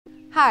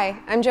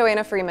Hi, I'm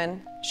Joanna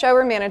Freeman,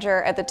 Showroom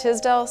Manager at the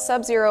Tisdale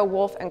Sub-Zero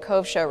Wolf &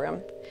 Cove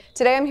showroom.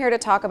 Today I'm here to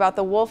talk about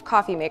the Wolf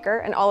coffee maker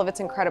and all of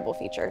its incredible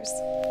features.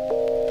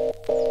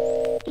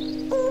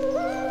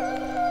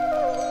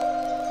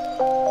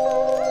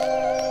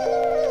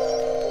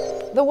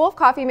 The Wolf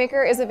coffee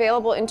maker is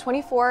available in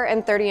 24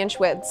 and 30-inch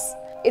widths.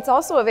 It's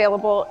also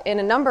available in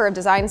a number of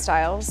design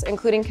styles,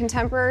 including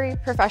contemporary,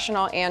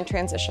 professional, and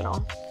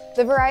transitional.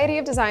 The variety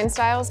of design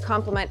styles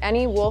complement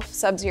any Wolf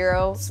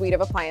Sub-Zero suite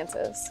of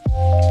appliances.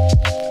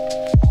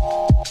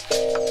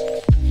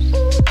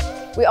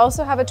 We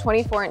also have a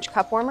 24-inch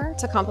cup warmer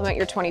to complement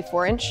your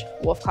 24-inch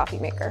Wolf coffee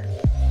maker.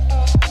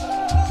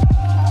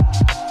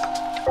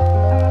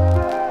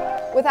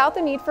 Without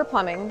the need for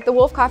plumbing, the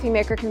Wolf coffee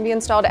maker can be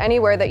installed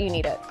anywhere that you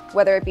need it,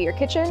 whether it be your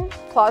kitchen,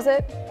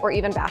 closet, or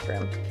even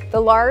bathroom. The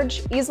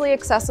large, easily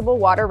accessible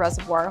water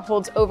reservoir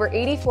holds over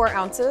 84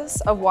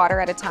 ounces of water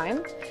at a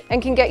time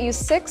and can get you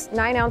 6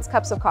 9-ounce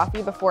cups of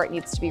coffee before it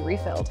needs to be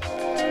refilled.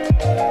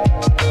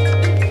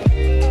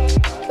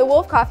 The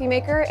Wolf coffee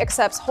maker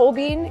accepts whole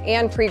bean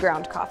and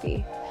pre-ground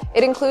coffee.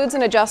 It includes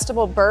an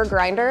adjustable burr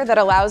grinder that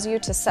allows you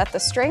to set the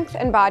strength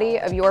and body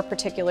of your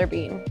particular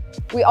bean.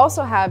 We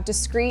also have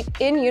discrete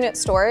in-unit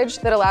storage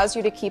that allows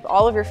you to keep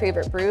all of your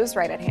favorite brews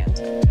right at hand.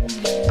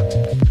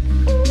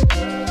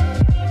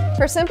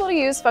 For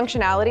simple-to-use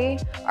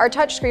functionality, our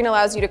touchscreen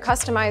allows you to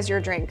customize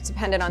your drink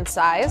dependent on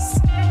size,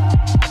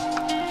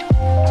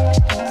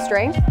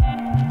 strength,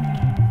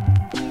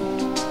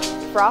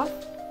 froth,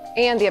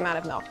 and the amount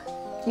of milk.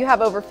 You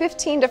have over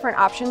 15 different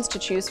options to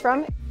choose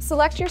from.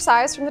 Select your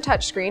size from the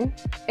touchscreen,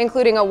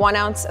 including a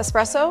 1-ounce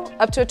espresso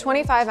up to a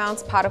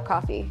 25-ounce pot of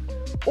coffee.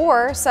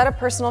 Or set a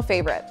personal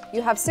favorite.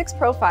 You have 6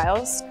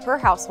 profiles per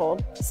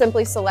household.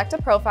 Simply select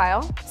a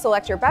profile,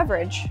 select your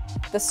beverage,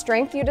 the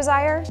strength you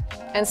desire,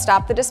 and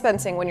stop the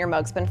dispensing when your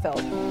mug's been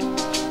filled.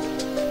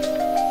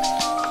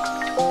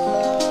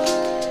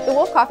 The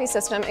Wolf coffee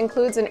system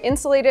includes an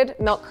insulated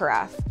milk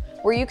carafe,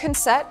 where you can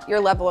set your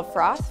level of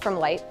froth from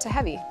light to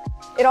heavy.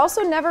 It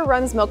also never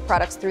runs milk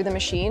products through the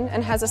machine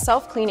and has a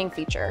self-cleaning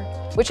feature,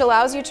 which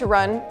allows you to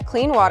run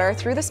clean water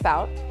through the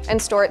spout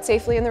and store it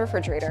safely in the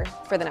refrigerator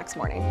for the next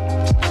morning.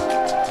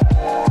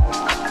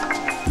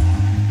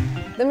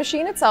 The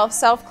machine itself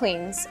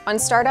self-cleans on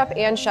startup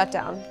and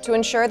shutdown to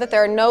ensure that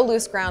there are no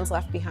loose grounds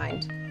left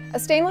behind. A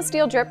stainless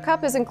steel drip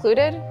cup is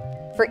included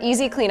for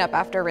easy cleanup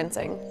after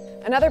rinsing.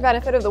 Another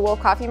benefit of the Wolf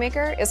coffee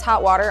maker is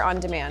hot water on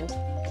demand.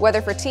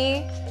 Whether for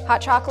tea, hot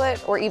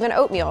chocolate, or even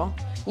oatmeal,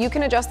 you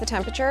can adjust the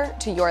temperature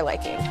to your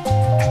liking.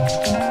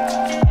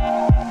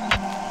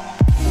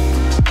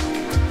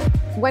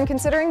 When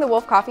considering the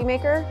Wolf coffee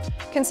maker,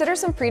 consider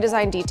some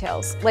pre-designed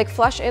details like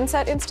flush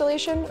inset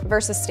installation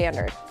versus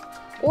standard.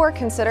 Or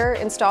consider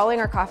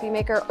installing our coffee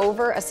maker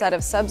over a set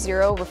of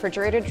Sub-Zero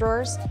refrigerated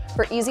drawers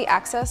for easy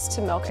access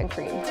to milk and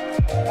cream.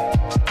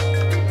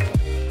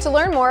 To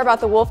learn more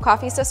about the Wolf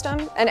coffee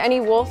system and any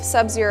Wolf,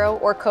 Sub-Zero,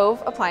 or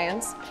Cove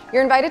appliance,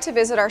 you're invited to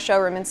visit our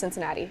showroom in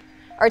Cincinnati.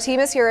 Our team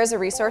is here as a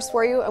resource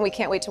for you, and we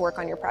can't wait to work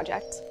on your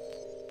project.